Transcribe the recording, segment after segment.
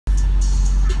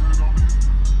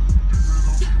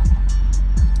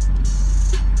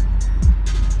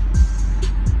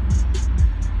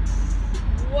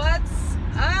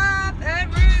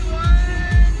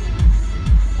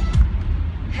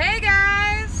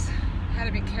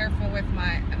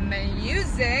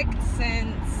music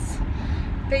since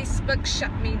Facebook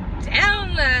shut me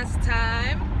down last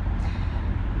time.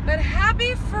 But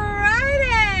happy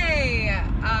Friday!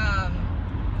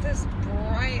 This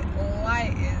bright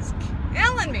light is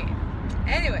killing me.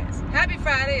 Anyways, happy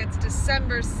Friday. It's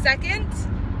December 2nd.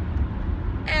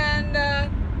 And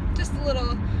just a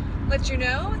little let you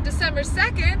know, December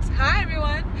 2nd, hi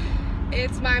everyone,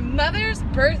 it's my mother's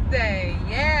birthday.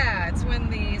 Yeah, it's when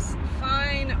these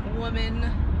fine women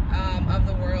of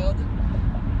the world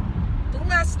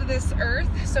blessed this earth.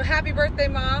 So happy birthday,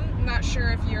 Mom. I'm not sure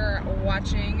if you're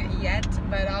watching yet,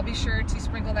 but I'll be sure to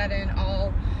sprinkle that in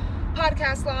all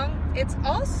podcast long. It's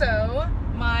also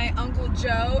my Uncle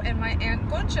Joe and my Aunt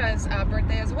Concha's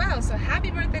birthday as well. So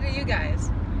happy birthday to you guys,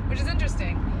 which is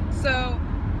interesting. So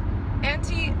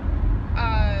Auntie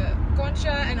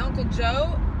Concha and Uncle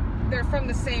Joe, they're from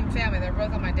the same family. They're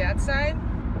both on my dad's side.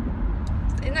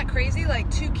 Isn't that crazy? Like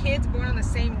 2 kids born on the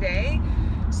same day.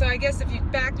 So I guess if you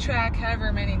backtrack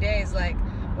however many days, like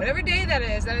whatever day that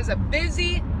is a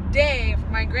busy day for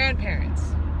my grandparents.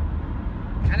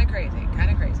 Kind of crazy,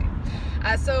 kind of crazy.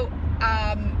 I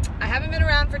haven't been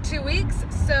around for 2 weeks,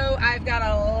 so I've got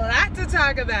a lot to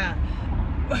talk about.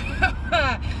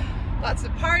 Lots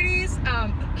of parties,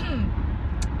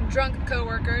 drunk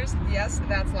coworkers. Yes,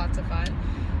 that's lots of fun.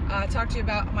 Talk to you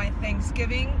about my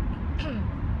Thanksgiving,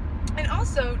 and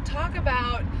also talk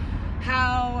about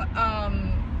how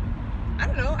I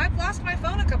don't know. I've lost my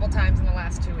phone a couple times in the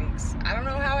last 2 weeks. I don't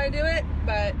know how I do it,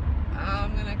 but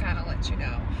I'm gonna kind of let you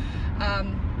know.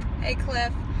 Hey,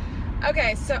 Cliff.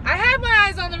 Okay, so I have my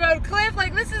eyes on the road, Cliff.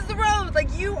 Like, this is the road.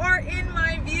 Like, you are in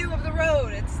my view of the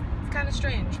road. It's kind of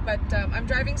strange, but I'm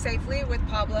driving safely with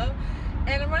Pablo,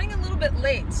 and I'm running a little bit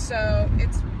late, so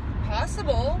it's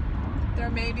possible there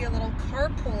may be a little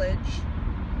carpoolage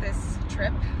this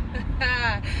trip.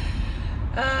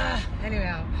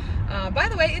 Anyhow, by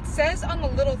the way, it says on the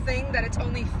little thing that it's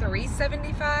only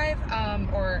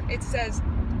 $3.75, or it says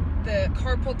the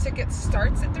carpool ticket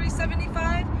starts at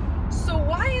 $3.75. So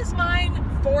why is mine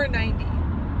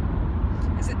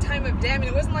 $4.90? Is it time of day? I mean,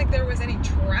 it wasn't like there was any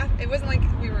traffic. It wasn't like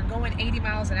we were going 80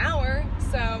 miles an hour.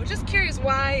 So just curious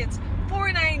why it's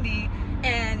 $4.90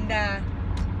 and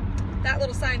that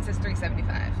little sign says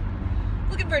 $3.75.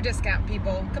 Looking for a discount,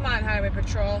 people. Come on, Highway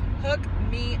Patrol. Hook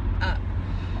me up.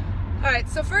 All right,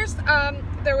 so first,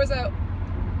 there was a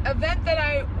event that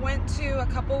I went to a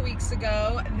couple weeks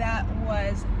ago that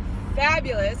was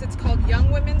fabulous. It's called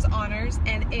Young Women's Honors,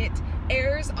 and it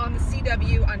airs on the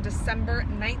CW on December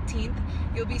 19th.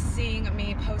 You'll be seeing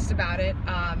me post about it.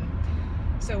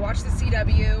 So watch the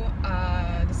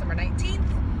CW December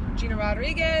 19th. Gina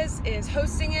Rodriguez is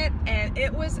hosting it, and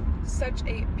it was such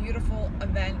a beautiful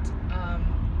event.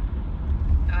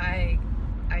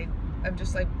 I'm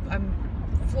just like, I'm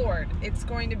floored. It's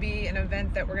going to be an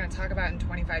event that we're going to talk about in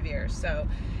 25 years. So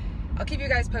I'll keep you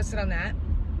guys posted on that.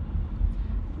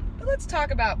 But let's talk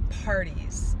about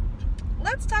parties.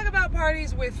 Let's talk about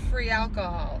parties with free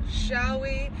alcohol, shall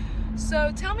we?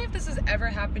 So tell me if this has ever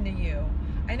happened to you.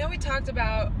 I know we talked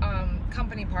about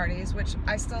company parties, which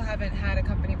I still haven't had a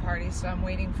company party, so I'm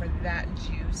waiting for that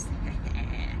juice.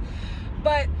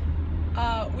 But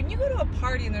when you go to a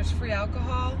party and there's free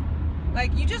alcohol,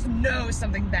 like, you just know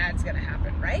something bad's gonna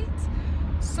happen, right?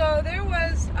 So there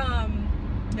was,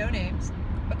 no names,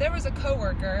 but there was a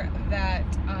coworker that,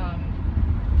 I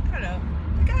don't know,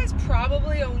 the guy's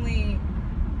probably only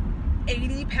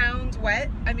 80 pounds wet.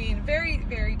 I mean, very,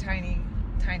 very tiny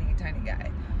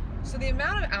guy. So the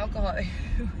amount of alcohol that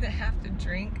you would have to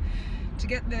drink to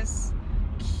get this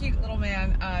cute little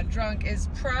man drunk is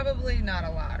probably not a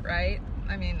lot, right?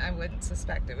 I mean, I wouldn't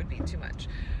suspect it would be too much.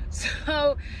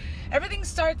 So everything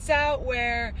starts out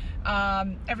where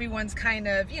everyone's kind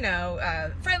of, you know,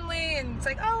 friendly, and it's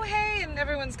like, oh, hey, and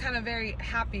everyone's kind of very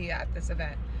happy at this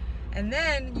event. And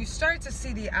then you start to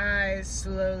see the eyes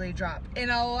slowly drop in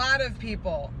a lot of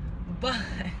people. But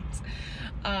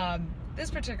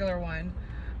this particular one,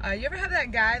 you ever have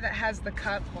that guy that has the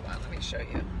cup? Hold on, let me show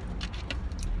you.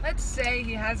 Let's say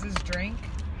he has his drink,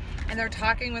 and they're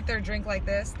talking with their drink like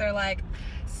this. They're like,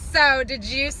 so did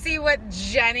you see what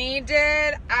Jenny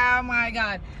did? Oh my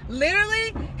God.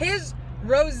 Literally, his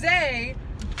rosé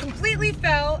completely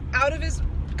fell out of his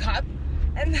cup.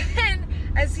 And then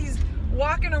as he's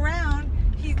walking around,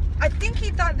 I think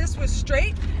he thought this was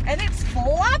straight, and it's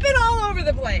flopping all over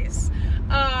the place.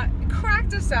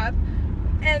 Cracked us up.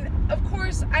 And of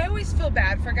course, I always feel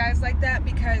bad for guys like that,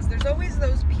 because there's always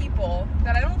those people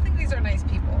that I don't think these are nice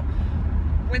people.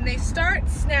 When they start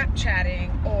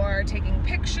Snapchatting or taking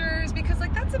pictures, because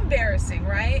like, that's embarrassing,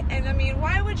 right? And I mean,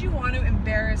 why would you want to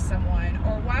embarrass someone,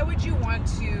 or why would you want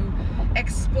to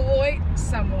exploit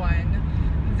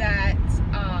someone that,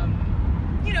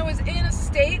 you know, is in a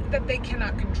state that they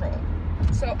cannot control.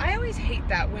 So I always hate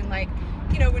that when, like,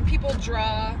 you know, when people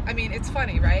draw, I mean, it's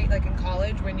funny, right? Like in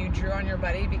college, when you drew on your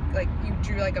buddy, like you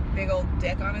drew like a big old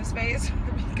dick on his face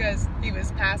because he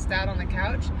was passed out on the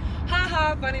couch.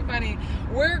 Haha, funny, funny.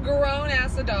 We're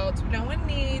grown-ass adults. No one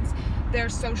needs their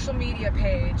social media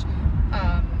page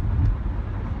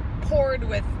poured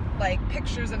with like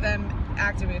pictures of them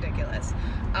acting ridiculous.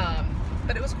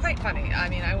 But it was quite funny. I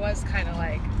mean, I was kind of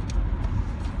like,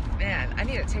 man, I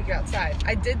need to take you outside.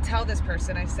 I did tell this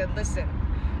person, I said, listen,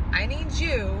 I need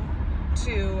you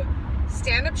to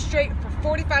stand up straight for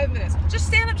 45 minutes. Just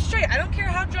stand up straight. I don't care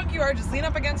how drunk you are. Just lean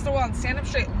up against the wall and stand up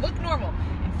straight. Look normal.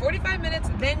 In 45 minutes,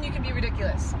 then you can be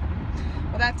ridiculous.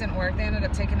 Well, that didn't work. They ended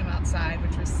up taking him outside,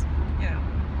 which was, you know,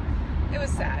 it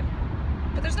was sad.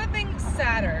 But there's nothing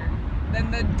sadder than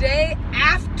the day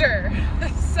after.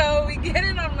 So we get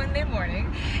in on Monday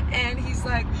morning, and he's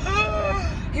like,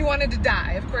 he wanted to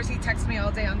die. Of course, he texts me all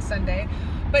day on Sunday.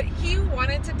 But he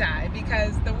wanted to die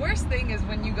because the worst thing is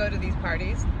when you go to these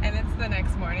parties and it's the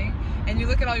next morning and you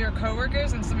look at all your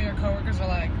coworkers and some of your coworkers are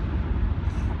like,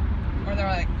 or they're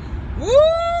like, woo,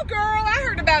 girl, I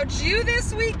heard about you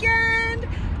this weekend.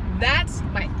 That's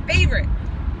my favorite.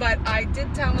 But I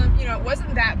did tell him, you know, it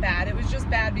wasn't that bad. It was just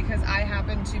bad because I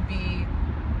happened to be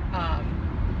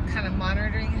kind of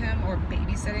monitoring him or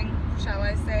babysitting, shall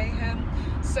I say, him.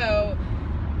 So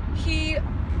he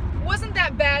wasn't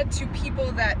that bad to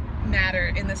people that matter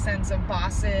in the sense of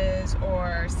bosses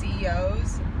or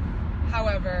CEOs.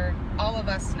 However, all of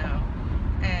us know,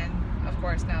 and of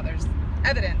course now there's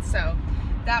evidence, so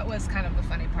that was kind of the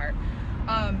funny part.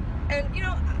 And you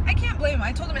know, I can't blame him.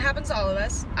 I told him it happens to all of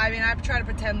us. I mean, I try to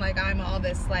pretend like I'm all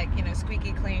this, like, you know,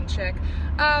 squeaky clean chick.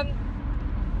 I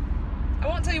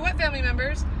won't tell you what family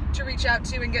members to reach out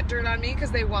to and get dirt on me,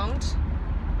 because they won't.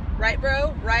 Right,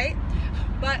 bro? Right?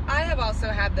 But I have also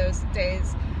had those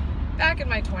days back in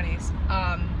my 20s,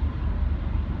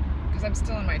 because I'm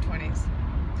still in my 20s,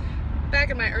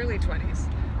 back in my early 20s,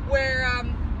 where, I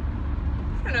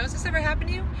don't know, has this ever happened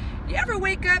to you? You ever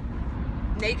wake up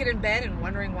naked in bed and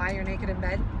wondering why you're naked in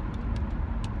bed?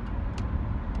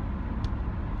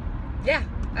 Yeah,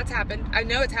 that's happened. I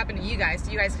know it's happened to you guys,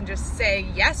 so you guys can just say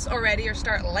yes already or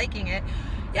start liking it.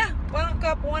 Yeah, woke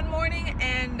up one morning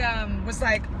and was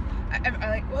like, I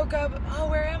like woke up, oh,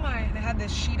 where am I? And I had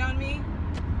this sheet on me.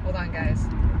 Hold on, guys.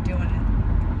 We're doing it.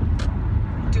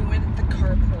 We're doing the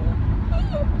carpool.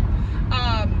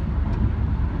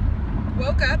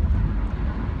 Woke up,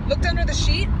 looked under the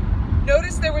sheet,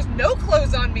 noticed there was no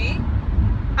clothes on me.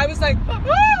 I was like,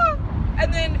 ah!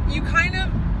 And then you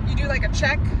do like a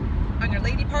check on your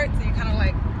lady parts, and you kind of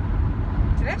like,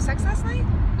 did I have sex last night?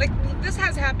 Like, this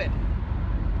has happened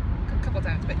a couple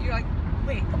times, but you're like,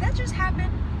 wait, did that just happen?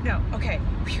 No. Okay.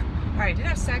 Whew. All right. Didn't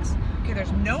have sex. Okay.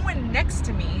 There's no one next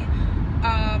to me.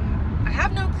 I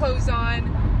have no clothes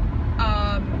on.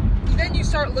 Then you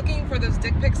start looking for those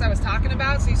dick pics I was talking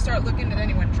about. So you start looking, did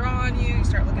anyone draw on you? You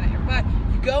start looking at your butt.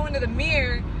 You go into the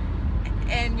mirror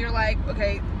and you're like,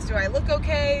 okay, do I look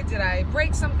okay? Did I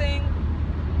break something?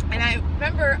 And I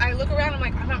remember I look around. I'm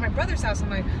like, I'm at my brother's house.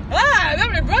 I'm like, I'm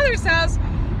at my brother's house.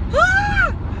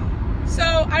 So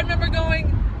I remember going,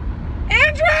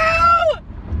 Andrew!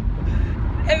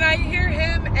 And I hear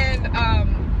him, and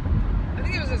I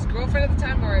think it was his girlfriend at the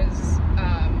time, or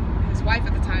his wife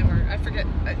at the time, or I forget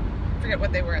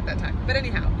what they were at that time. But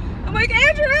anyhow, I'm like,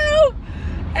 Andrew!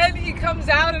 And he comes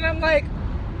out, and I'm like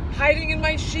hiding in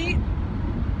my sheet.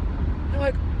 I'm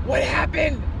like, what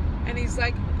happened? And he's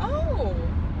like, oh,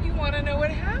 you want to know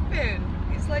what happened?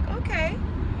 He's like, okay.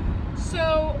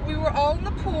 So we were all in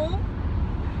the pool,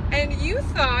 and you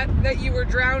thought that you were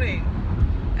drowning.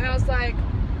 And I was like,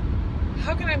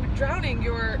 how can I be drowning?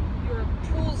 Your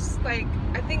pool's like,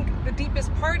 I think the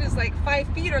deepest part is like 5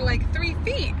 feet or like 3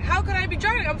 feet. How could I be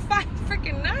drowning? I'm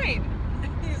 5'9".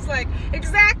 He's like,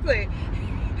 exactly.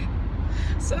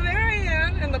 So there I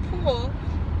am in the pool,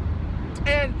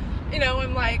 and you know,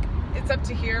 I'm like, it's up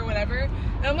to here, whatever.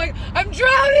 And I'm like, I'm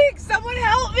drowning! Someone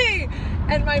help me!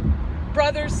 And my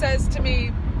brother says to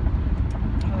me,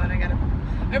 hold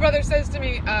on, my brother says to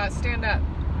me, stand up.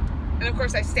 And of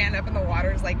course I stand up and the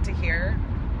water's like to here.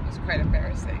 It was quite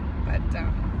embarrassing. But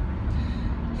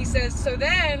he says, so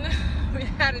then we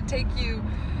had to take you,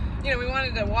 you know, we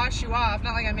wanted to wash you off.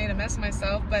 Not like I made a mess of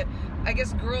myself, but I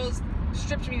guess girls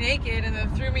stripped me naked and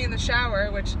then threw me in the shower,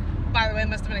 which, by the way,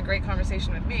 must have been a great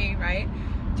conversation with me, right?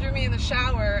 Threw me in the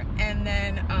shower, and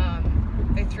then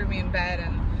they threw me in bed,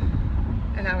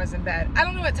 and I was in bed. I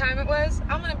don't know what time it was.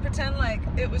 I'm going to pretend like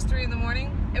it was 3 in the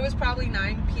morning. It was probably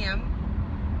 9 p.m.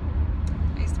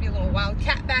 I used to be a little wild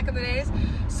cat back in the days.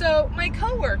 So my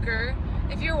coworker,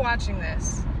 if you're watching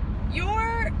this,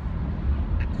 your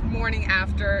morning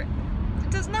after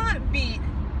does not beat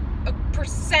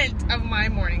 1% of my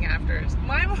morning afters.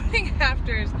 My morning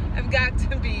afters have got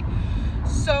to be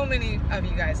so many of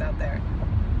you guys out there.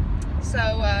 So,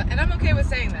 and I'm okay with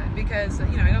saying that because,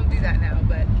 you know, I don't do that now,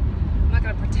 but I'm not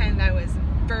going to pretend I was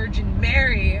Virgin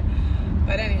Mary.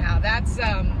 But anyhow, that's,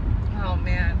 oh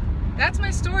man, that's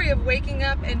my story of waking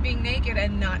up and being naked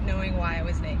and not knowing why I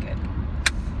was naked.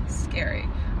 Scary.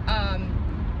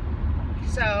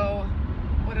 So,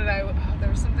 what did I, oh, there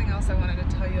was something else I wanted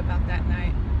to tell you about that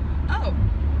night. Oh,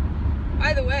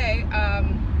 by the way,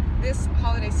 this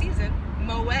holiday season,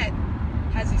 Moet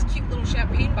has these cute little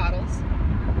champagne bottles.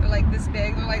 They're like this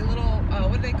big. They're like little,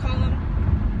 what do they call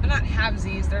them? They're not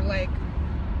halvesies. They're like,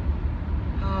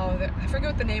 oh, I forget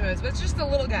what the name is, but it's just a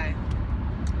little guy.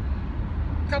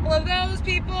 A couple of those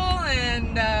people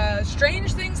and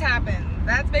strange things happen.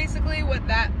 That's basically what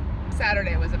that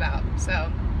Saturday was about. So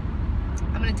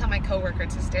I'm going to tell my coworker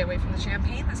to stay away from the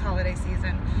champagne this holiday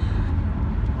season.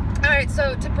 Alright,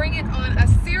 so to bring it on a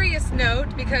serious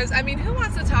note, because, I mean, who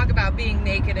wants to talk about being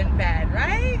naked in bed,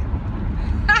 right?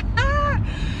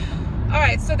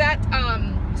 Alright, so that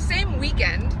same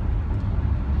weekend,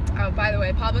 oh, by the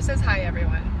way, Pablo says hi,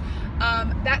 everyone.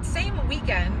 That same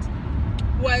weekend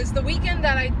was the weekend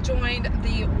that I joined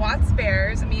the Watts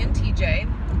Bears, me and TJ,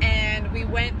 and we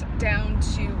went down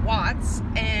to Watts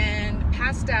and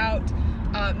passed out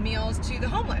meals to the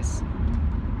homeless.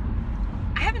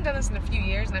 I haven't done this in a few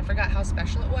years and I forgot how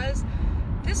special it was.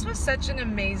 This was such an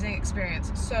amazing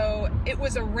experience. So it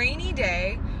was a rainy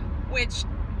day, which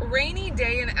rainy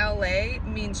day in LA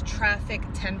means traffic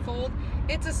tenfold.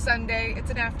 It's a Sunday, it's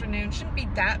an afternoon, shouldn't be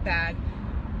that bad.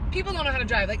 People don't know how to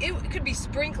drive. Like, it could be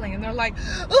sprinkling and they're like,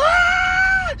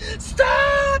 ah,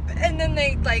 stop! And then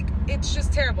they, like, it's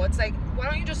just terrible. It's like, why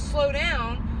don't you just slow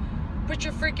down, put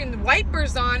your freaking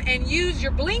wipers on and use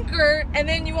your blinker and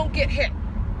then you won't get hit.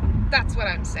 That's what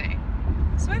I'm saying.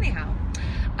 So anyhow,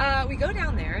 we go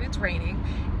down there and it's raining,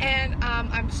 and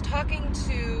I'm just talking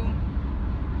to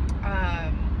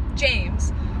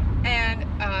James, and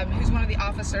who's one of the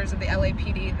officers of the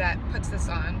LAPD that puts this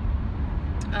on,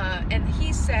 and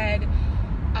he said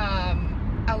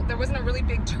there wasn't a really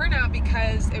big turnout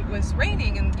because it was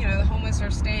raining, and you know the homeless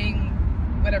are staying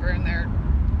whatever in their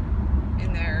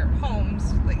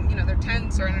homes, like, you know, their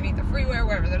tents or underneath the freeway or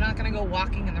wherever. They're not going to go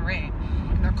walking in the rain.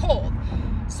 They're cold.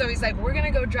 So he's like, we're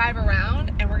gonna go drive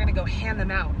around and we're gonna go hand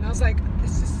them out. And I was like,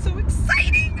 this is so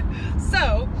exciting.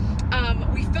 So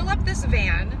we fill up this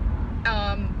van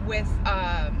with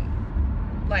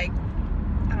like,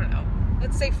 I don't know,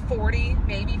 let's say 40,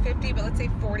 maybe 50, but let's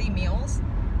say 40 meals.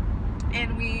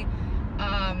 And we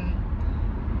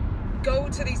go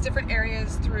to these different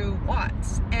areas through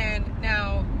Watts. And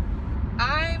now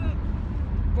I'm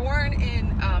born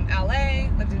in LA,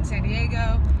 lived in San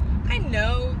Diego. I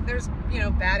know there's, you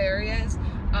know, bad areas.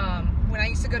 When I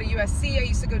used to go to USC, I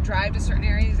used to go drive to certain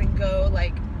areas and go,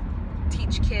 like,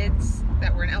 teach kids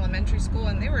that were in elementary school,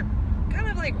 and they were kind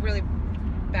of, like, really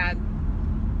bad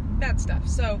stuff.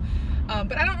 So,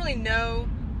 but I don't really know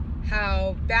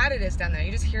how bad it is down there.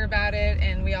 You just hear about it,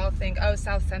 and we all think, oh,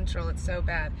 South Central, it's so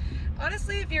bad.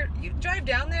 Honestly, if you drive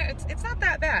down there, it's not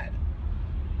that bad.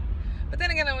 But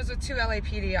then again, I was with 2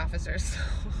 LAPD officers, so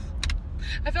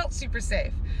I felt super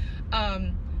safe.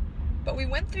 But we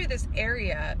went through this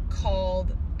area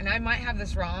called, and I might have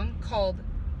this wrong, called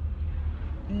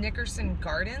Nickerson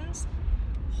Gardens.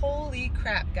 Holy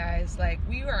crap, guys. Like,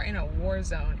 we are in a war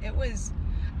zone.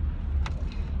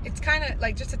 It's kind of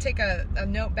like, just to take a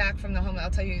note back from the home, I'll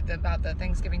tell you about the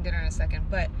Thanksgiving dinner in a second,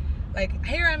 but like,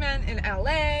 here I'm in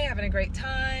LA, having a great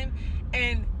time,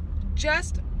 and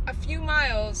just a few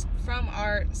miles from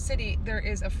our city, there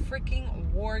is a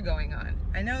freaking war going on.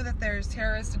 I know that there's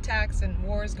terrorist attacks and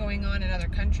wars going on in other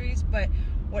countries, but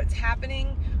what's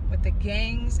happening with the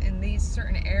gangs in these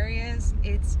certain areas,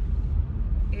 it's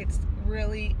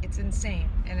insane,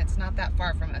 and it's not that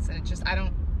far from us, and it just, I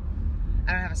don't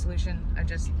have a solution.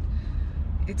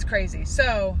 It's crazy.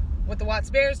 So what the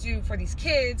Watts Bears do for these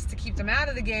kids to keep them out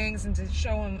of the gangs and to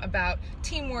show them about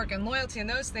teamwork and loyalty and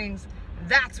those things,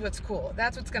 that's what's cool.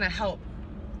 That's what's going to help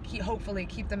hopefully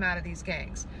keep them out of these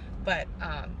gangs. But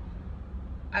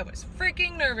I was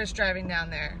freaking nervous driving down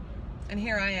there. And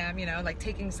here I am, you know, like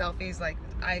taking selfies, like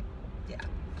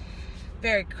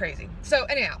very crazy. So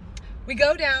anyhow, we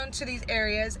go down to these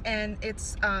areas, and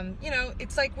it's, you know,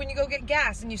 it's like when you go get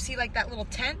gas and you see like that little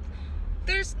tent,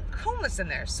 there's homeless in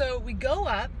there. So we go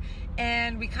up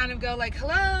and we kind of go like,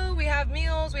 hello, we have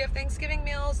meals, we have Thanksgiving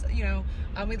meals, you know,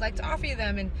 we'd like to offer you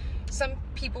them. And some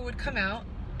people would come out,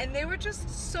 and they were just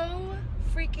so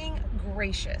freaking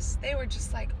gracious. They were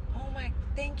just like, oh my,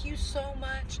 thank you so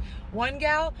much. One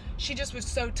gal, she just was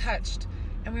so touched,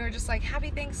 and we were just like, happy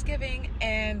Thanksgiving.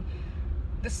 And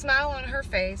the smile on her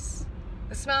face,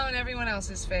 the smile on everyone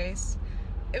else's face,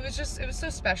 it was so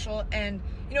special. And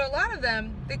you know, a lot of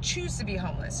them, they choose to be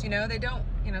homeless. You know, they don't,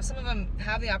 you know, some of them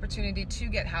have the opportunity to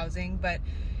get housing, but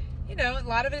you know, a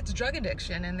lot of it's drug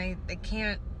addiction, and they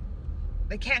can't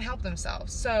help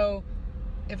themselves. So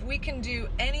if we can do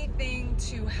anything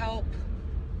to help,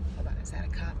 hold on, is that a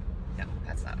cop? No,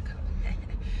 that's not a cop.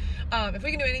 If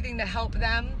we can do anything to help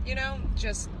them, you know,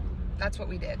 just, that's what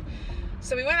we did.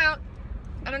 So we went out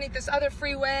underneath this other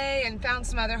freeway and found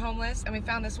some other homeless, and we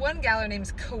found this one gal, her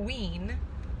name's Queen.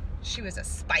 She was a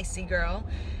spicy girl,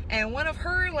 and one of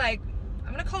her, like,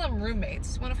 I'm gonna call them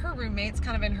roommates, one of her roommates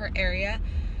kind of in her area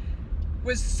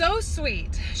was so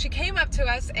sweet. She came up to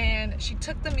us and she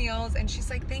took the meals, and she's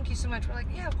like, thank you so much. We're like,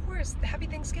 yeah, of course, happy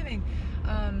Thanksgiving.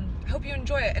 Hope you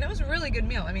enjoy it. And it was a really good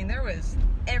meal. I mean, there was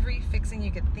every fixing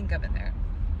you could think of in there.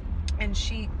 And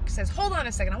she says, hold on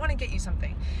a second, I want to get you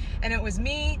something. And it was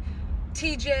me,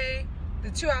 TJ, the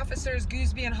two officers,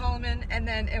 Gooseby and Holloman, and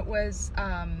then it was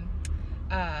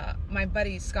my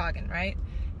buddy Scoggin, right?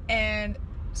 And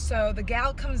so the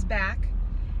gal comes back,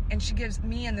 and she gives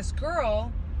me and this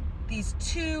girl these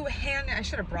two I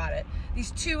should have brought it,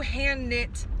 these two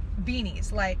hand-knit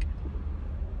beanies, like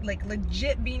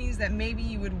legit beanies that maybe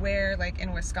you would wear like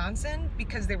in Wisconsin,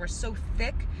 because they were so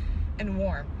thick and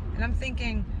warm. And I'm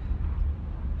thinking,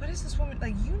 what is this woman,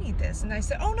 like, you need this? And I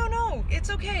said, oh, no, it's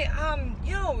okay.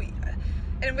 You know,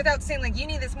 and without saying like, you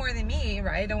need this more than me,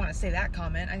 right? I don't want to say that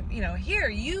comment. You know, here,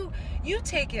 you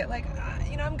take it. Like,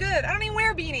 you know, I'm good. I don't even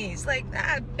wear beanies. Like,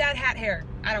 bad hat hair.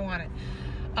 I don't want it.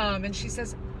 And she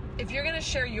says, if you're going to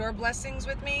share your blessings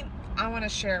with me, I want to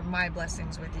share my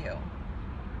blessings with you.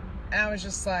 And I was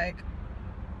just like,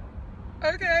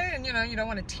 okay. And you know, you don't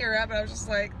want to tear up. But I was just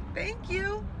like, thank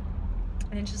you.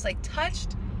 And it just like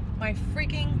touched my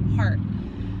freaking heart.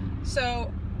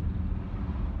 So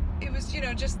it was, you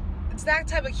know, just, it's that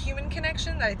type of human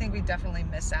connection that I think we definitely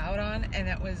miss out on. And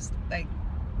it was like,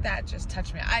 that just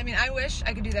touched me. I mean, I wish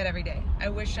I could do that every day. I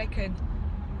wish I could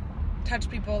touch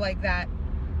people like that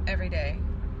every day.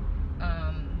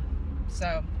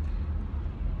 So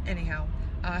anyhow,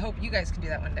 I hope you guys can do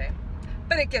that one day,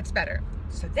 but it gets better.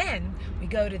 So then we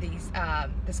go to these,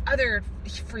 this other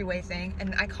freeway thing,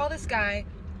 and I call this guy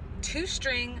Two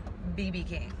String BB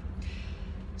King.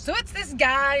 So it's this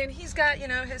guy, and he's got, you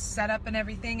know, his setup and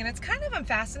everything, and it's kind of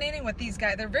fascinating with these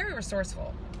guys. They're very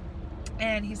resourceful,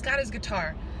 and he's got his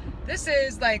guitar. This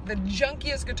is like the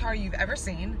junkiest guitar you've ever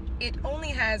seen. It only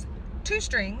has 2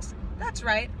 strings. That's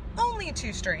right, only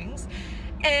 2 strings.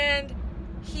 And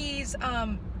he's,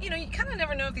 you know, you kind of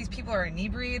never know if these people are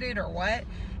inebriated or what.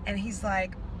 And he's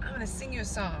like, I'm going to sing you a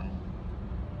song.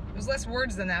 It was less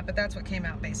words than that, but that's what came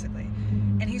out basically.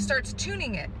 And he starts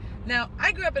tuning it. Now,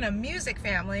 I grew up in a music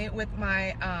family with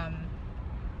my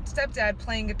stepdad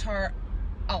playing guitar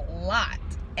a lot.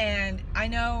 And I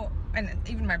know, and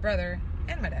even my brother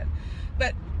and my dad.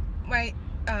 But my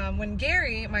when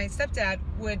Gary, my stepdad,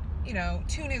 would, you know,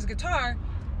 tune his guitar,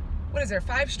 what is there,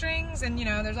 5 strings? And, you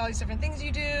know, there's all these different things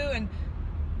you do. And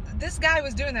this guy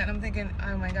was doing that, and I'm thinking,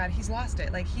 oh my God, he's lost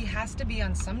it. Like, he has to be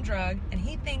on some drug, and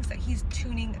he thinks that he's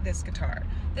tuning this guitar.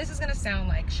 This is gonna sound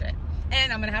like shit.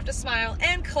 And I'm gonna have to smile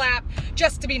and clap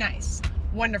just to be nice.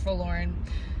 Wonderful, Lauren.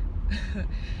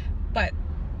 But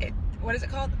what is it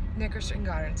called? Nickerstring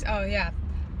Gardens. Oh yeah,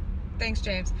 thanks,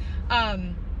 James.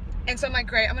 And so I'm like,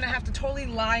 great, I'm gonna have to totally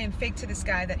lie and fake to this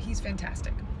guy that he's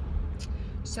fantastic.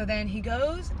 So then he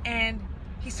goes and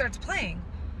he starts playing,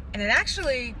 and it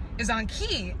actually is on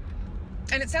key,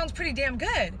 and it sounds pretty damn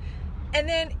good. And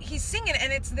then he's singing,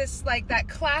 and it's this, like, that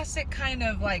classic kind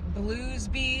of like blues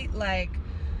beat, like,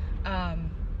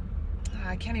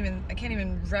 I can't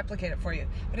even replicate it for you,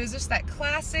 but it's just that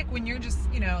classic when you're just,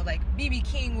 you know, like BB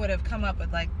King would have come up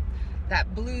with like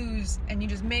that blues, and you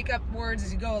just make up words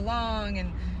as you go along,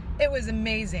 and it was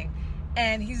amazing.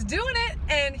 And he's doing it,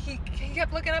 and he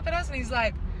kept looking up at us, and he's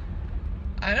like,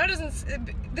 I know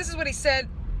this is what he said.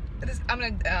 I'm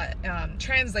going to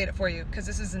translate it for you, because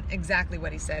this isn't exactly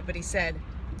what he said, but he said,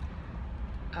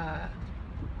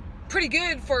 pretty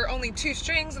good for only 2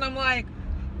 strings. And I'm like,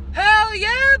 hell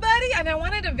yeah, buddy. And I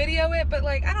wanted to video it, but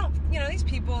like, I don't, you know, these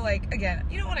people, like, again,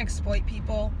 you don't want to exploit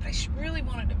people, but I really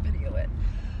wanted to video it.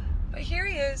 But here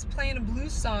he is playing a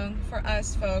blues song for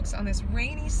us folks on this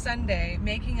rainy Sunday,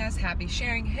 making us happy,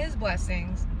 sharing his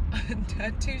blessings on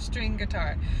a 2-string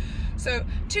guitar. So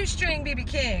 2-string BB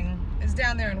King is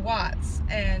down there in Watts,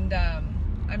 and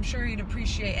I'm sure he'd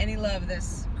appreciate any love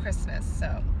this Christmas.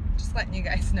 So just letting you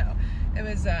guys know. It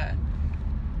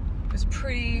was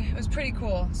pretty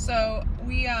cool. So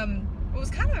we what was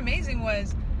kind of amazing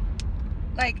was,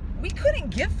 like, we couldn't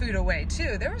give food away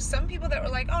too. There were some people that were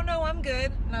like, oh no, I'm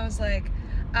good. And I was like,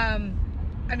 I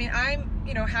mean,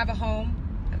 have a home,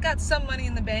 I've got some money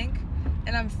in the bank,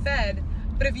 and I'm fed.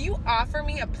 But if you offer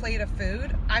me a plate of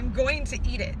food, I'm going to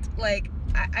eat it. Like,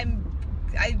 I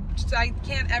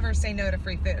can't ever say no to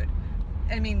free food.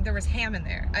 I mean, there was ham in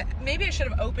there. Maybe I should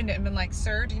have opened it and been like,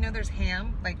 sir, do you know there's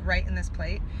ham, like, right in this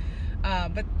plate?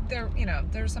 But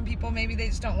there's some people, maybe they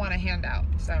just don't want a handout.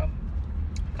 So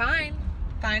fine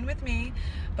with me.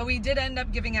 But we did end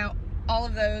up giving out all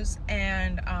of those,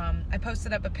 and I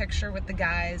posted up a picture with the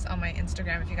guys on my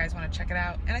Instagram if you guys want to check it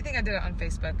out. And I think I did it on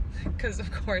Facebook because,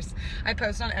 of course, I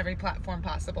post on every platform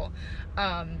possible.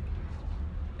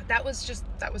 But that was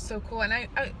so cool, and I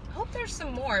hope there's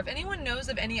some more. If anyone knows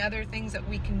of any other things that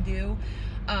we can do,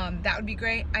 that would be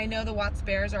great. I know the Watts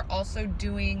Bears are also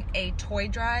doing a toy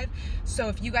drive, so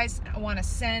if you guys want to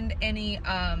send any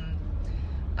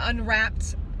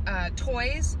unwrapped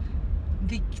toys,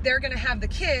 they're going to have the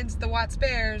kids, the Watts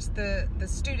Bears, the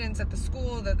students at the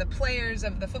school, the players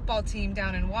of the football team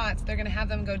down in Watts, they're going to have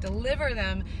them go deliver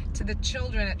them to the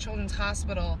children at Children's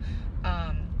Hospital.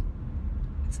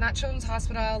 It's not Children's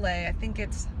Hospital LA. I think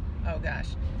it's, oh gosh,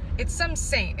 it's some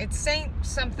saint. It's Saint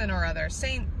something or other.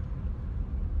 Saint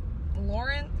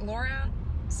Laurent.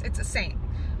 It's a saint.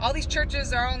 All these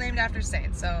churches are all named after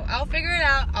saints. So I'll figure it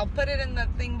out. I'll put it in the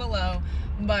thing below.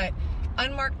 But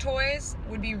unmarked toys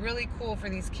would be really cool for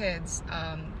these kids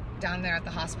down there at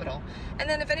the hospital. And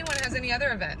then if anyone has any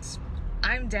other events,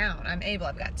 I'm down. I'm able.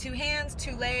 I've got 2 hands,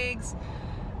 2 legs.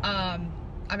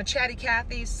 I'm a chatty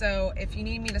Cathy, so if you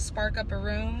need me to spark up a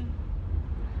room,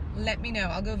 let me know.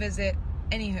 I'll go visit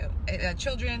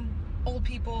children, old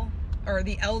people, or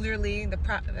the elderly.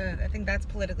 I think that's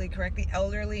politically correct. The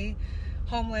elderly,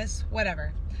 homeless,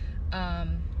 whatever.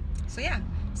 So yeah,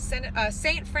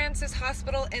 St. Francis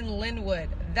Hospital in Linwood.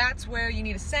 That's where you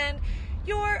need to send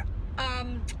your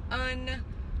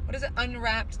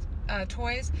unwrapped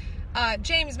toys.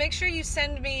 James, make sure you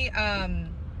send me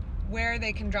where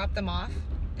they can drop them off.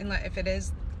 And if it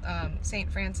is St.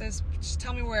 Francis, just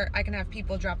tell me where I can have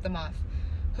people drop them off.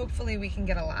 Hopefully we can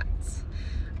get a lot.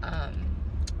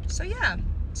 So yeah,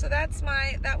 so that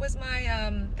was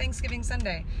my Thanksgiving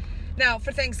Sunday. Now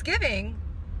for Thanksgiving,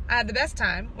 I had the best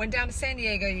time. Went down to San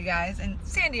Diego, you guys. And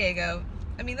San Diego,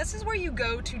 I mean, this is where you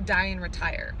go to die and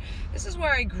retire. This is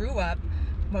where I grew up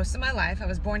most of my life. I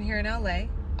was born here in LA.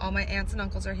 All my aunts and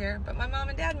uncles are here, but my mom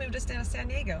and dad moved us down to San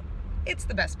Diego. It's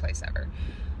the best place ever.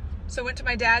 So I went to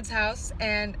my dad's house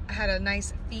and had a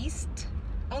nice feast.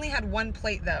 Only had 1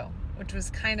 plate though, which was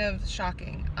kind of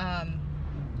shocking.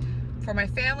 For my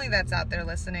family that's out there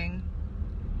listening,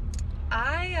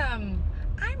 I'm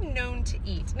known to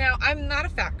eat. Now, I'm not a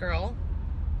fat girl,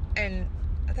 and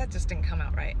that just didn't come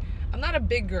out right. I'm not a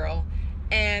big girl,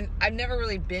 and I've never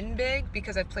really been big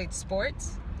because I've played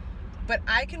sports, but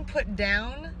I can put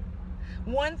down,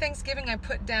 one Thanksgiving I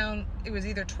put down, it was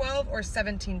either 12 or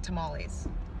 17 tamales.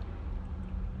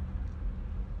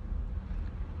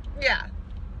 Yeah.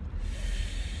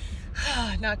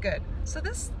 Not good. So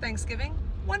this Thanksgiving,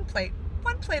 1 plate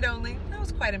only. I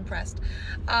was quite impressed.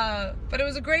 But it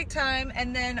was a great time.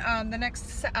 And then the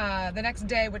next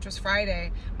day, which was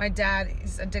Friday, my dad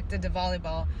is addicted to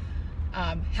volleyball,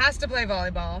 has to play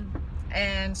volleyball.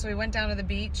 And so we went down to the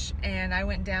beach, and I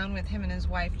went down with him and his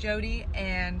wife, Jody,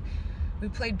 and we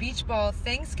played beach ball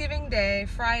Thanksgiving Day,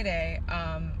 Friday,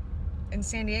 in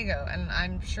San Diego. And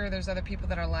I'm sure there's other people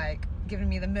that are like giving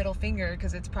me the middle finger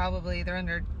because they're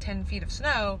under 10 feet of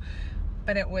snow,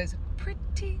 but it was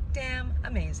pretty damn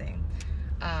amazing.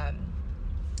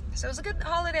 So it was a good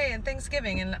holiday and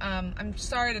Thanksgiving, and I'm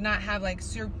sorry to not have like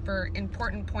super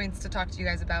important points to talk to you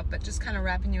guys about, but just kind of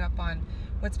wrapping you up on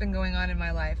what's been going on in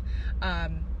my life.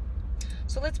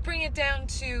 So let's bring it down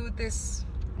to this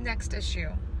next issue.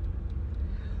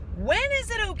 When is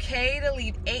it okay to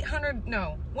leave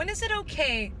when is it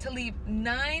okay to leave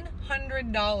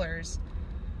 $900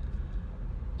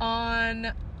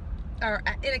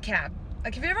 in a cab?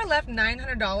 Like, have you ever left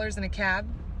 $900 in a cab?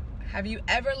 Have you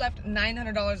ever left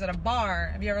 $900 at a bar?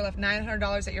 Have you ever left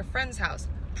 $900 at your friend's house?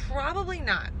 Probably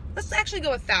not. Let's actually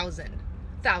go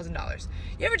 $1,000.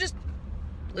 You ever just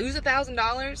lose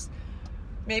 $1,000?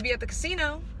 Maybe at the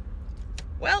casino?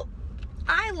 Well,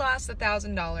 I lost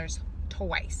 $1,000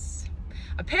 twice.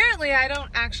 Apparently, I don't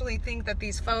actually think that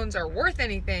these phones are worth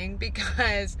anything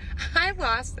because I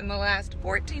lost in the last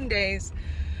 14 days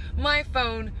my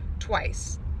phone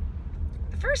twice.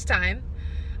 The first time,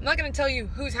 I'm not going to tell you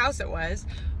whose house it was,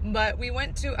 but we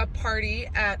went to a party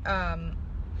at an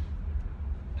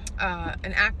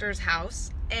actor's house,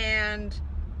 and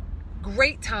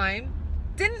great time.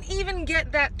 Didn't even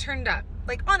get that turned up.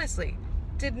 Like, honestly,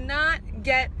 did not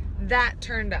get that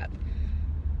turned up.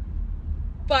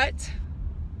 But,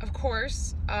 of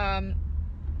course,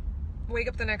 wake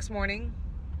up the next morning.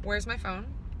 Where's my phone?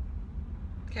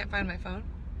 Can't find my phone.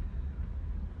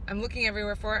 I'm looking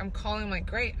everywhere for it. I'm calling, like,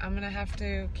 great, I'm going to have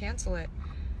to cancel it.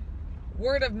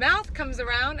 Word of mouth comes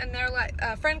around, and they're like,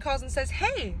 a friend calls and says,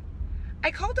 hey,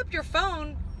 I called up your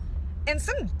phone, and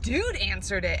some dude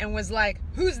answered it and was like,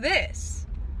 who's this?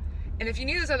 And if you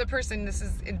knew this other person,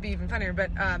 it'd be even funnier,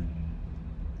 but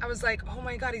I was like, oh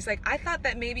my God. He's like, I thought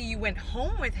that maybe you went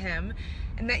home with him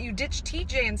and that you ditched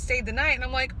TJ and stayed the night. And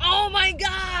I'm like, oh my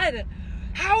God,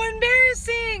 how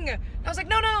embarrassing. I was like,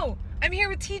 no, I'm here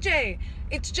with TJ.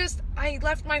 It's just, I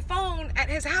left my phone at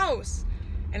his house.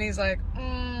 And he's like,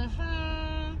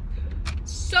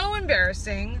 so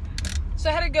embarrassing. So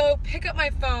I had to go pick up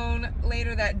my phone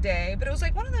later that day. But it was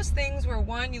like one of those things where,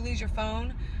 one, you lose your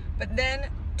phone, but then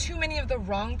too many of the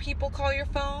wrong people call your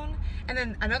phone, and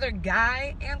then another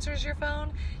guy answers your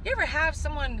phone. You ever have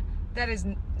someone that is,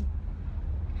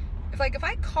 if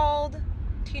I called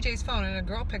TJ's phone and a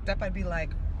girl picked up, I'd be like,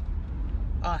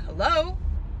 hello?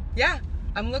 Yeah,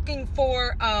 I'm looking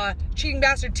for cheating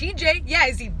bastard TJ. Yeah,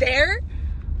 is he there?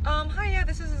 Hi, yeah,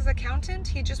 this is his accountant.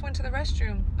 He just went to the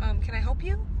restroom. Can I help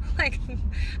you? Like,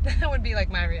 that would be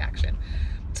like my reaction.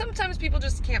 Sometimes people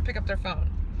just can't pick up their phone.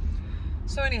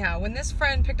 So anyhow, when this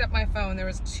friend picked up my phone, there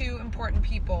was two important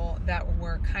people that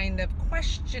were kind of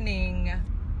questioning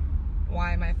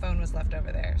why my phone was left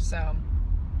over there. So,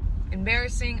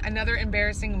 embarrassing, another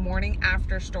embarrassing morning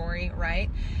after story, right?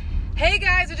 Hey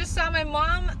guys, I just saw my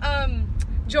mom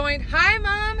joined. Hi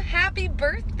Mom, happy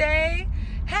birthday.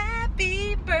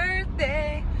 Happy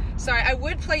birthday. Sorry, I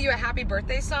would play you a happy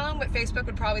birthday song, but Facebook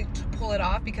would probably pull it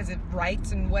off because it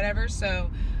writes and whatever. So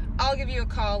I'll give you a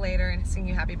call later and sing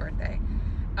you happy birthday.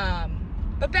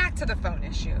 But back to the phone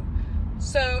issue.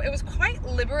 So it was quite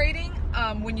liberating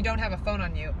when you don't have a phone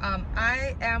on you.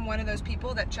 I am one of those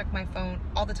people that check my phone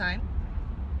all the time.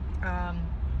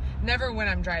 Never when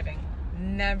I'm driving.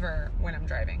 Never when I'm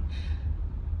driving.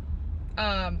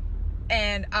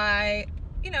 And I,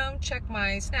 check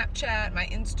my Snapchat, my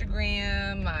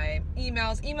Instagram, my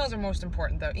emails. Emails are most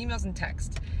important though. Emails and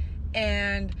text.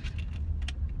 And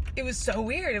it was so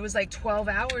weird. It was like 12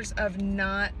 hours of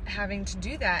not having to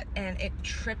do that, and it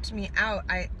tripped me out.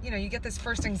 You get this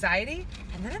first anxiety,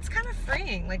 and then it's kind of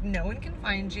freeing. Like, no one can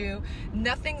find you.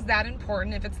 Nothing's that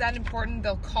important. If it's that important,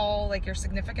 they'll call like your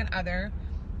significant other.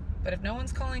 But if no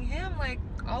one's calling him, like,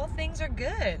 all things are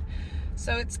good.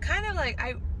 So it's kind of like,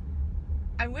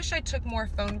 I wish I took more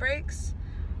phone breaks,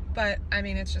 but I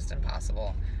mean, it's just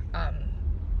impossible.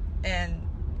 And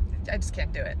I just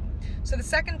can't do it. So the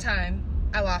second time,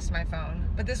 I lost my phone,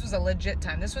 but this was a legit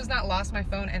time. This was not lost my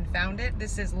phone and found it.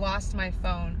 This is lost my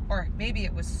phone, or maybe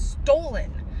it was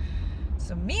stolen.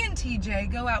 So me and TJ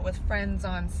go out with friends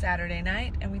on Saturday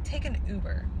night, and we take an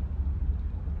Uber.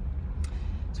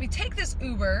 So we take this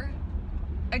Uber,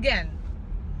 again,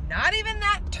 not even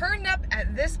that turned up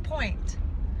at this point.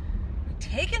 We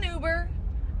take an Uber.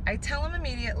 I tell him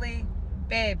immediately,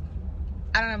 babe,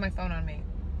 I don't have my phone on me.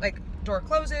 Like, door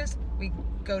closes, we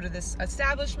go to this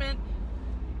establishment,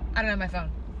 I don't have my phone.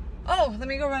 Oh, let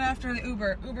me go run after the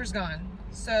Uber. Uber's gone.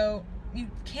 So you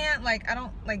can't,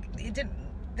 they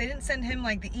didn't send him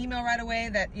like the email right away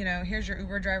that, here's your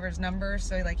Uber driver's number.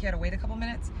 So he had to wait a couple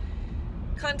minutes.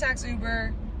 Contacts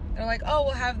Uber. They're like, oh,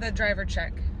 we'll have the driver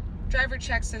check. Driver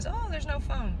check says, oh, there's no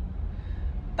phone.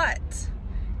 But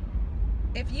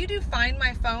if you do find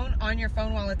my phone on your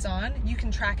phone while it's on, you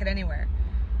can track it anywhere.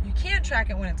 You can't track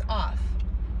it when it's off.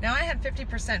 Now I had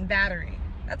 50% battery.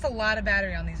 That's a lot of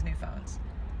battery on these new phones.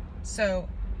 So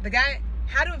the guy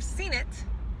had to have seen it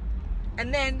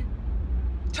and then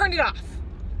turned it off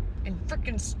and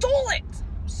freaking stole it.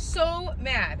 I'm so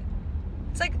mad.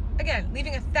 It's like, again,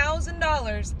 leaving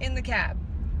 $1,000 in the cab.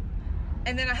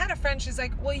 And then I had a friend, she's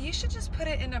like, well, you should just put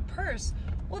it in a purse.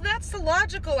 Well, that's the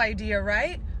logical idea,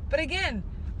 right? But again,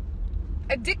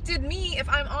 addicted me, if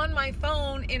I'm on my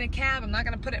phone in a cab, I'm not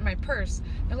going to put it in my purse.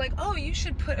 They're like, oh, you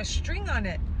should put a string on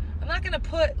it. I'm not going to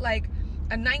put like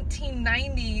a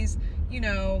 1990s,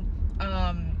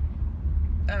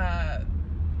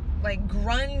 like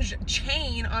grunge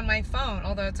chain on my phone,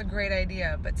 although it's a great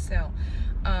idea, but still.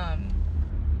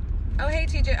 Oh, hey,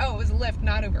 TJ. Oh, it was Lyft,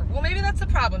 not Uber. Well, maybe that's the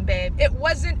problem, babe. It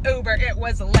wasn't Uber. It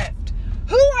was Lyft.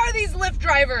 Who are these Lyft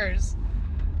drivers?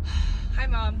 Hi,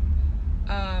 Mom.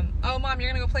 Oh, Mom, you're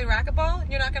going to go play racquetball?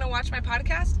 You're not going to watch my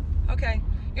podcast? Okay.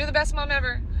 You're the best mom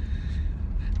ever.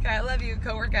 Okay, I love you.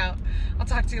 Go work out. I'll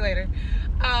talk to you later.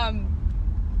 But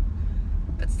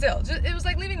still, it was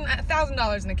like leaving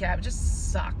 $1,000 in a cab. It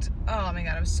just sucked. Oh my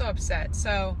God, I was so upset.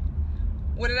 So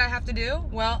what did I have to do?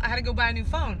 Well, I had to go buy a new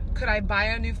phone. Could I buy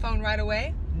a new phone right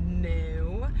away?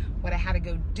 No. What I had to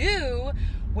go do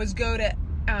was go to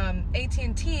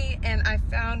AT&T, and I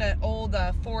found an old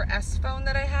 4S phone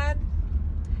that I had.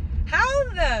 How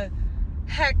the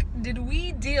heck did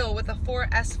we deal with a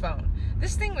 4S phone?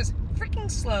 This thing was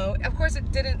freaking slow. Of course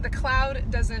it didn't, the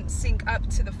cloud doesn't sync up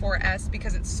to the 4S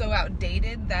because it's so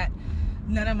outdated that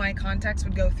none of my contacts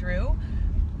would go through.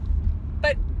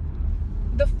 But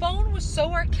the phone was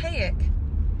so archaic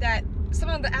that some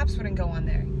of the apps wouldn't go on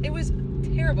there. It was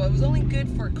terrible. It was only good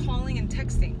for calling and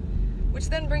texting, which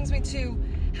then brings me to,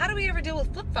 how do we ever deal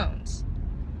with flip phones?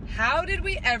 How did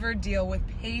we ever deal with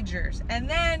pagers? And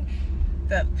then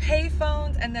the pay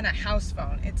phones, and then a house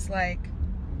phone. It's like,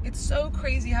 it's so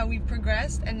crazy how we've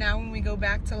progressed, and now when we go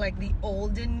back to like the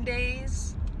olden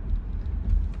days,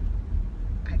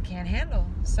 I can't handle.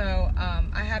 So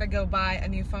I had to go buy a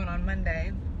new phone on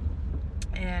Monday,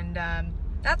 and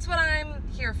that's what I'm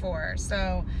here for.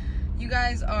 So you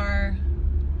guys are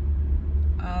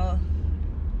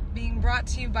being brought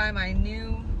to you by my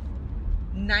new,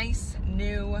 nice,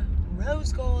 new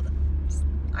rose gold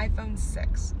iPhone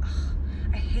 6. Ugh,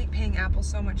 I hate paying Apple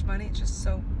so much money. It's just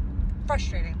so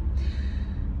frustrating.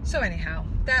 So anyhow,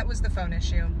 that was the phone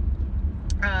issue.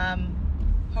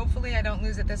 Hopefully I don't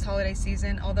lose it this holiday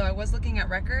season, although I was looking at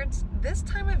records. This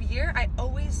time of year, I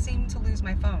always seem to lose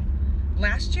my phone.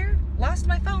 Last year, lost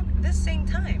my phone this same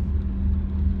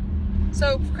time.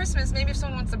 So for Christmas, maybe if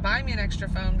someone wants to buy me an extra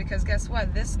phone, because guess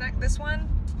what? This one,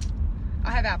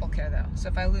 I'll have Apple Care though. So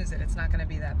if I lose it, it's not going to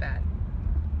be that bad.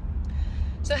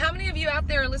 So how many of you out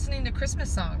there are listening to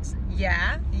Christmas songs?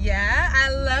 Yeah, I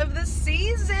love the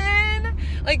season.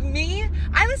 Like me,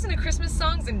 I listen to Christmas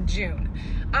songs in June.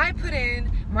 I put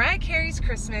in Mariah Carey's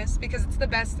Christmas because it's the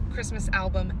best Christmas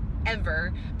album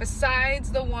ever,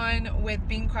 besides the one with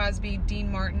Bing Crosby,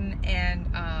 Dean Martin, and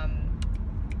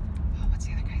what's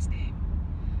the other guy's name?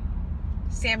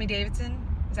 Sammy Davidson.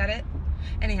 Is that it?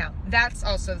 Anyhow, that's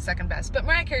also the second best. But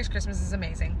Mariah Carey's Christmas is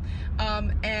amazing.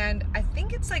 And I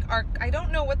think it's like I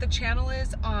don't know what the channel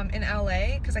is in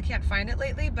LA because I can't find it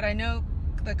lately, but I know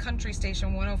the country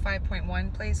station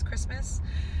 105.1 plays Christmas.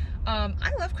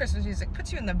 I love Christmas music.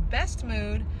 Puts you in the best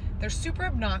mood. They're super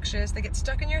obnoxious. They get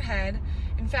stuck in your head.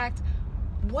 In fact,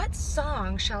 what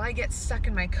song shall I get stuck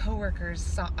in my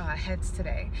coworkers' heads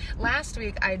today? Last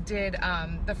week I did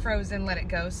the Frozen Let It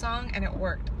Go song, and it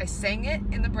worked. I sang it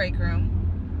in the break room,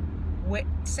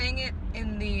 sang it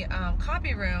in the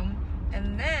copy room,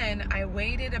 and then I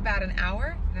waited about an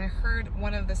hour, and I heard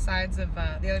one of the sides of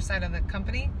the other side of the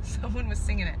company, someone was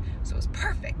singing it, so it was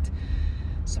perfect.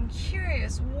 So I'm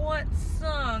curious what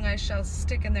song I shall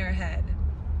stick in their head.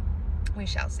 We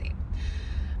shall see.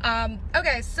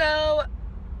 Okay, so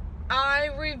I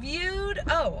reviewed,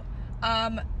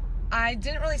 I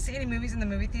didn't really see any movies in the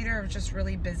movie theater. I was just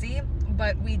really busy,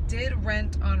 but we did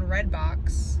rent on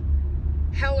Redbox,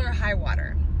 Hell or High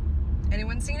Water.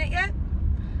 Anyone seen it yet?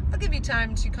 I'll give you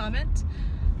time to comment.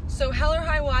 So Hell or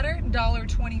High Water,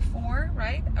 $1.24,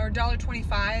 right? Or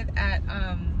 $1.25 at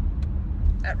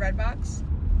Redbox.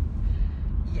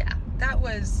 Yeah, that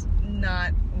was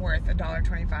not worth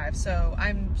 $1.25. So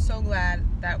I'm so glad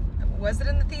that, was it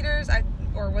in the theaters?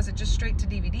 Or was it just straight to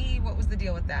DVD? What was the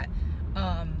deal with that?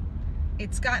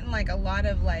 It's gotten like a lot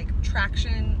of like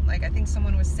traction. Like I think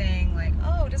someone was saying like,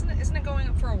 oh, isn't it going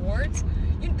up for awards?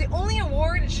 The only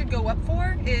award it should go up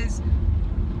for is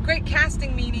great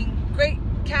casting, meaning great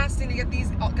casting to get these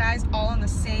guys all on the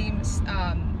same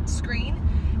screen.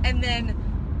 And then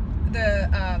the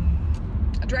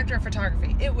director of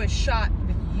photography. It was shot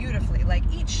beautifully. Like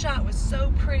each shot was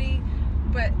so pretty,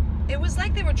 but it was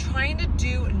like they were trying to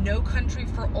do No Country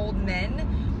for Old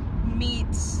Men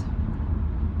meets,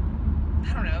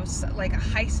 I don't know, like a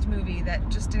heist movie that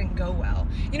just didn't go well.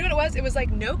 You know what it was? It was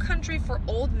like No Country for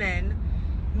Old Men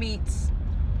meets,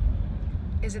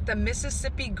 is it the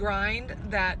Mississippi Grind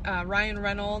that Ryan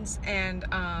Reynolds and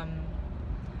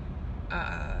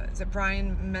is it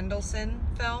Brian Mendelsohn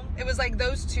film? It was like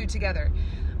those two together.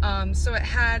 So it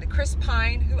had Chris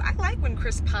Pine, who I like when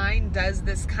Chris Pine does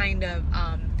this kind of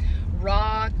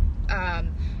raw,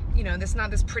 you know,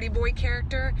 not this pretty boy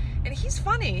character, and he's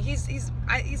funny. He's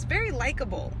very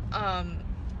likable.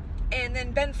 And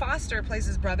then Ben Foster plays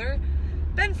his brother.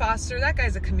 Ben Foster, that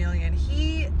guy's a chameleon.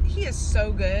 He is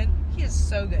so good. He is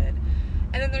so good.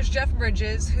 And then there's Jeff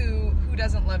Bridges, who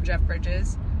doesn't love Jeff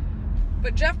Bridges.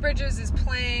 But Jeff Bridges is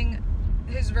playing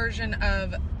his version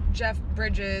of Jeff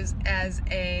Bridges as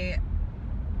a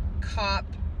cop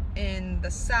in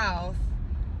the South,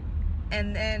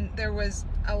 and then there was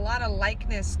a lot of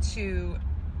likeness to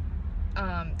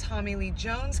Tommy Lee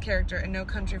Jones' character in No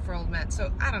Country for Old Men.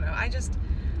 So I don't know, I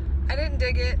didn't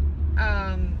dig it.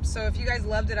 So if you guys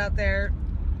loved it out there,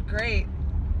 great.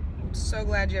 I'm so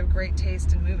glad you have great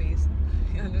taste in movies.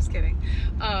 I'm just kidding.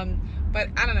 But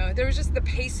I don't know, there was just, the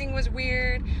pacing was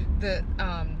weird.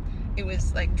 It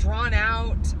was like drawn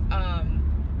out.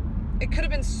 It could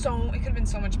have been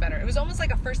so much better. It was almost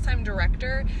like a first-time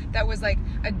director that was like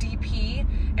a DP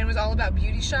and was all about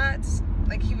beauty shots.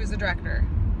 Like he was the director.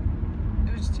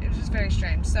 It was just very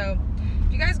strange. So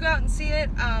if you guys go out and see it,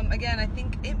 again, I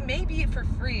think it may be for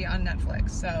free on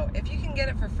Netflix. So if you can get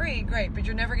it for free, great. But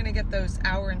you're never gonna get those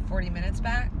hour and 40 minutes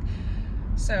back.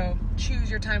 So choose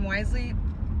your time wisely.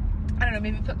 I don't know,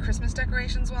 maybe put Christmas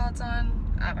decorations while it's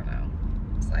on. I don't know.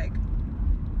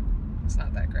 It's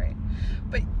not that great.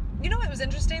 But you know what was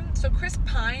interesting? So Chris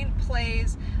Pine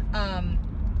plays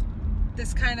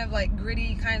this kind of like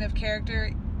gritty kind of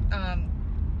character.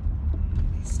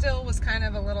 He still was kind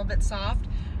of a little bit soft.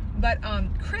 But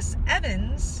Chris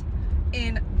Evans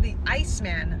in The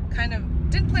Iceman kind of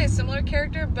didn't play a similar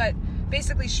character, but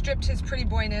basically stripped his pretty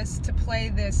boyness to play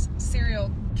this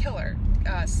serial killer,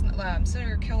 like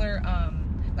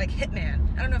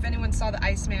hitman. I don't know if anyone saw The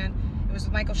Iceman. It was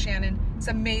with Michael Shannon. It's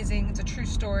amazing. It's a true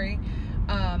story.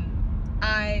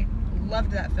 I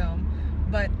loved that film,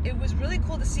 but it was really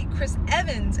cool to see Chris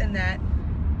Evans in that,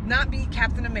 not be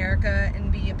Captain America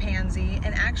and be a pansy,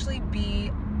 and actually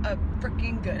be a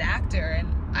freaking good actor,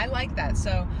 and I like that.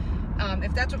 So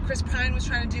if that's what Chris Pine was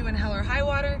trying to do in Hell or High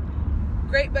Water,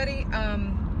 great, buddy.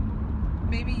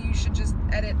 Maybe you should just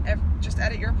edit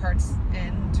your parts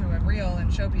into a reel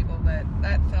and show people. But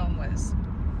that film was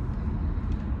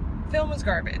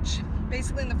garbage.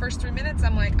 Basically in the first 3 minutes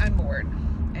I'm like, I'm bored,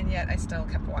 and yet I still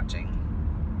kept watching.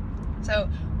 So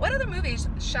what other movies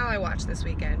shall I watch this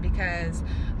weekend? Because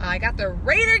I got the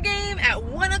Raider game at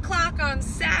 1 o'clock on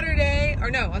Saturday, or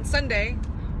no, on Sunday.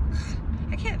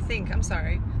 I can't think, I'm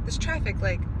sorry. This traffic,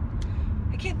 like,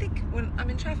 I can't think when I'm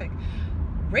in traffic.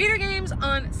 Raider games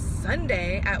on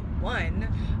Sunday at 1.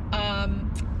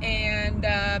 And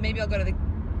maybe I'll go to the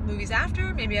movies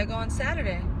after. Maybe I'll go on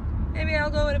Saturday. Maybe I'll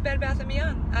go to Bed Bath &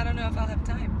 Beyond. I don't know if I'll have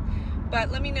time. But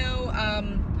let me know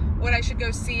what I should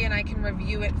go see, and I can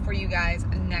review it for you guys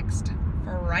next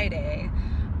Friday.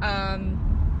 I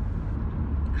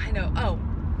know. Oh,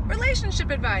 relationship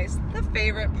advice, the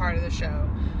favorite part of the show.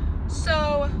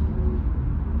 So,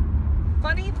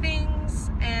 funny things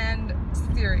and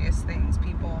serious things,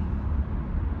 people.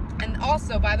 And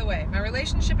also, by the way, my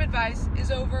relationship advice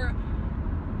is over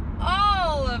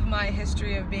all of my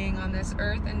history of being on this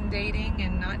earth and dating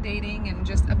and not dating and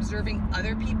just observing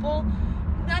other people.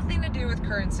 Nothing to do with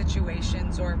current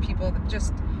situations or people that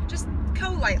just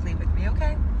go lightly with me,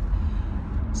 okay?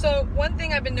 So one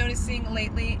thing I've been noticing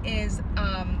lately is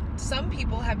some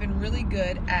people have been really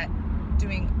good at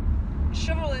doing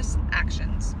chivalrous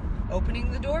actions,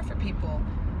 opening the door for people,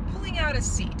 pulling out a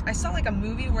seat. I saw like a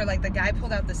movie where like the guy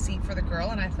pulled out the seat for the girl,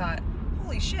 and I thought,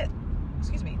 holy shit,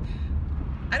 excuse me.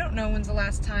 I don't know when's the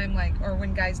last time, like, or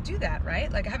when guys do that,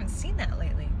 right? Like, I haven't seen that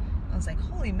lately. I was like,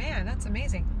 holy man, that's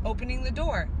amazing. Opening the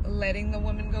door, letting the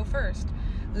woman go first,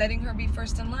 letting her be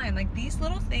first in line. Like, these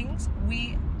little things,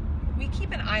 we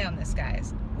keep an eye on this,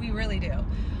 guys. We really do.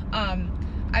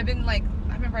 I've been like,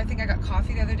 I remember I think I got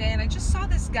coffee the other day, and I just saw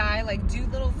this guy like do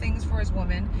little things for his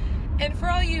woman. And for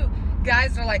all you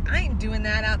guys that are like, I ain't doing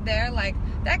that out there, like,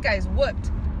 that guy's whooped.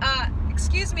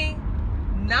 Excuse me,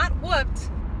 not whooped.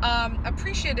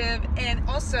 Appreciative, and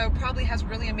also probably has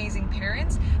really amazing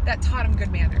parents that taught him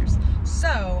good manners.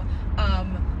 So,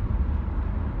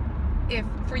 if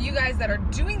for you guys that are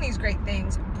doing these great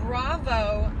things,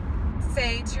 bravo,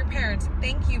 say to your parents,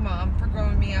 thank you, Mom, for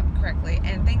growing me up correctly,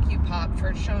 and thank you, Pop,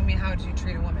 for showing me how to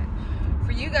treat a woman.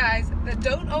 For you guys that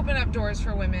don't open up doors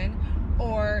for women,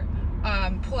 or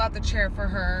pull out the chair for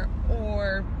her,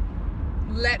 or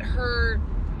let her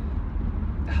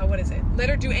let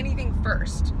her do anything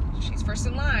first. She's first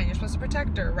in line. You're supposed to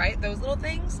protect her, right? Those little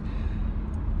things.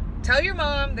 Tell your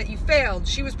mom that you failed.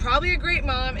 She was probably a great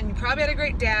mom, and you probably had a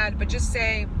great dad, but just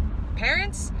say,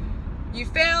 parents, you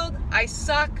failed. I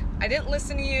suck. I didn't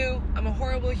listen to you. I'm a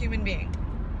horrible human being.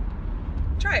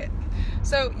 Try it.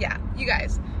 So, yeah, you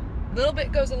guys, a little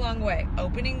bit goes a long way.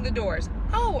 Opening the doors.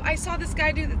 Oh, I saw this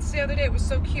guy do this the other day. It was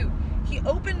so cute. He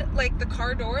opened, like, the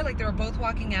car door, like they were both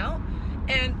walking out,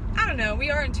 And I don't know, we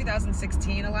are in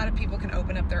 2016. A lot of people can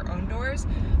open up their own doors,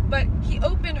 but he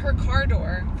opened her car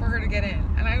door for her to get in.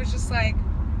 And I was just like,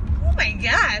 oh my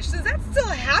gosh, does that still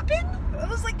happen? It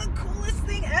was like the coolest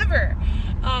thing ever.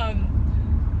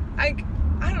 I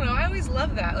don't know, I always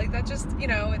love that. Like that just, you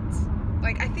know, it's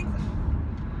like, I think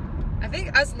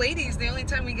us ladies, the only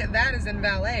time we get that is in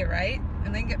valet, right?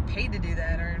 And they get paid to do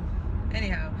that, or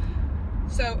anyhow.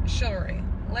 So chivalry,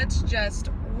 let's just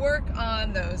work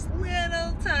on those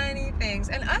little tiny things.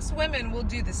 And us women will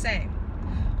do the same.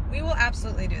 We will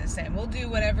absolutely do the same. We'll do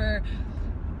whatever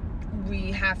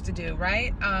we have to do,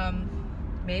 right?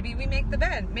 Maybe we make the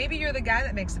bed. Maybe you're the guy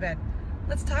that makes the bed.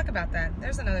 Let's talk about that.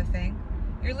 There's another thing.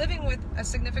 You're living with a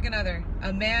significant other,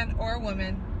 a man or a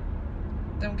woman,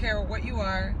 don't care what you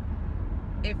are.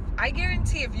 I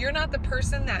guarantee if you're not the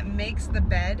person that makes the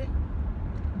bed,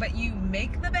 but you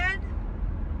make the bed,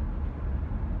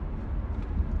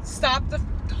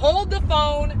 hold the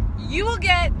phone, you will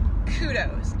get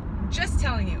kudos. I'm just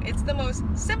telling you, it's the most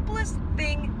simplest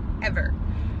thing ever.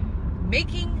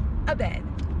 Making a bed.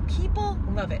 People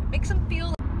love it. Makes them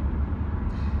feel.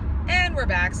 And we're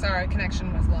back. Sorry,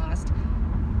 connection was lost.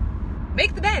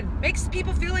 Make the bed. Makes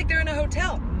people feel like they're in a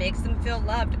hotel. Makes them feel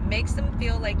loved. Makes them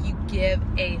feel like you give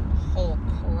a whole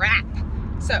crap.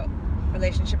 So,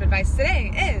 relationship advice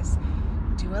today is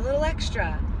do a little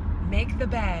extra. Make the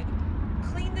bed.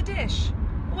 Clean the dish.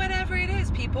 Whatever it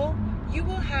is, people, you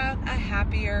will have a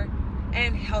happier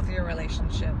and healthier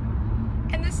relationship.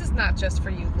 And this is not just for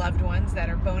you loved ones that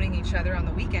are boning each other on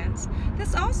the weekends.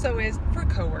 This also is for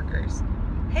coworkers.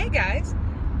 Hey guys,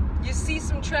 you see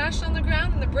some trash on the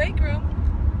ground in the break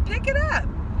room, pick it up.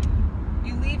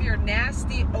 You leave your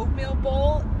nasty oatmeal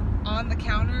bowl on the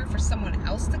counter for someone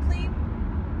else to clean?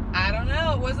 I don't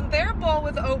know, it wasn't their bowl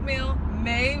with oatmeal.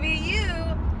 Maybe you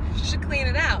should clean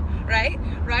it out, right?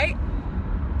 Right?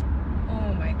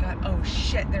 Oh my God, oh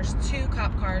shit, there's 2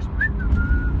 cop cars.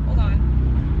 Hold on.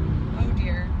 Oh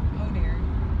dear, oh dear.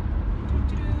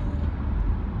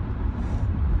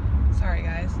 Sorry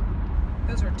guys.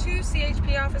 Those were 2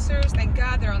 CHP officers. Thank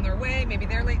God they're on their way. Maybe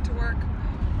they're late to work.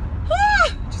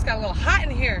 Just got a little hot in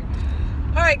here.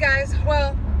 All right, guys.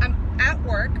 Well, I'm at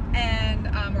work, and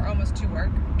we're almost to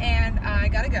work, and I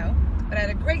gotta go. But I had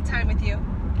a great time with you.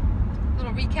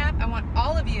 Little recap. I want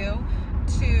all of you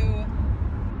to.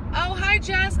 Oh, hi,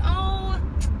 Jess. Oh,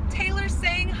 Taylor's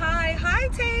saying hi. Hi,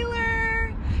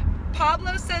 Taylor.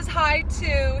 Pablo says hi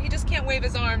too. He just can't wave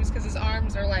his arms because his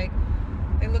arms are like,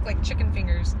 they look like chicken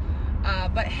fingers.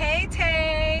 But hey,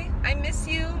 Tay, I miss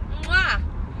you. Mwah!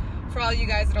 For all you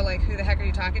guys that are like, who the heck are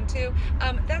you talking to?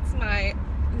 That's my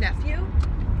nephew,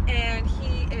 and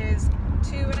he is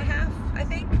 2.5, I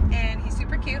think, and he's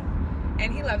super cute,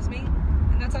 and he loves me,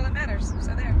 and that's all that matters.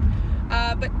 So there.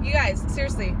 But you guys,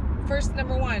 seriously, first,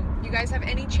 number 1, you guys have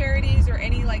any charities or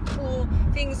any like cool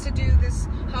things to do this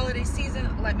holiday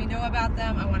season? Let me know about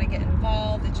them. I want to get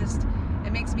involved.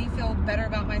 It makes me feel better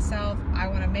about myself. I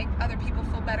want to make other people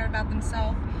feel better about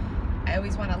themselves. I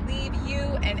always want to leave you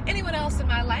and anyone else in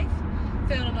my life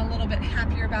feeling a little bit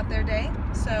happier about their day.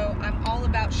 So I'm all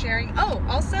about sharing. Oh,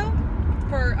 also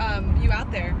for you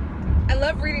out there, I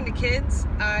love reading to kids.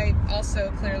 I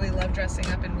also clearly love dressing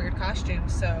up in weird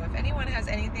costumes. So if anyone has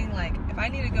anything, like if I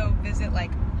need to go visit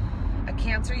like a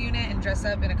cancer unit and dress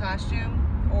up in a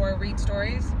costume or read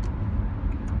stories,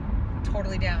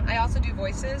 totally down. I also do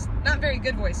voices, not very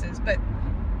good voices, but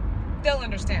they'll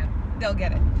understand. They'll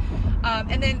get it.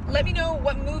 And then let me know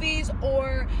what movies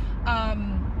or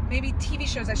maybe TV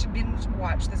shows I should binge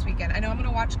watch this weekend. I know I'm going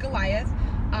to watch Goliath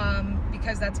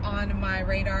because that's on my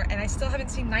radar, and I still haven't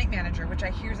seen Night Manager, which I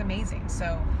hear is amazing.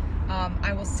 So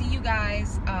I will see you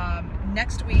guys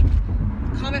next week.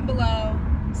 Comment below.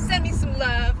 Send me some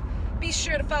love. Be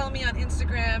sure to follow me on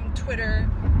Instagram, Twitter,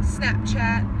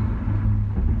 Snapchat.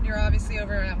 You're obviously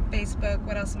over on Facebook.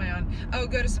 What else am I on? Oh,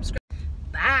 go to subscribe.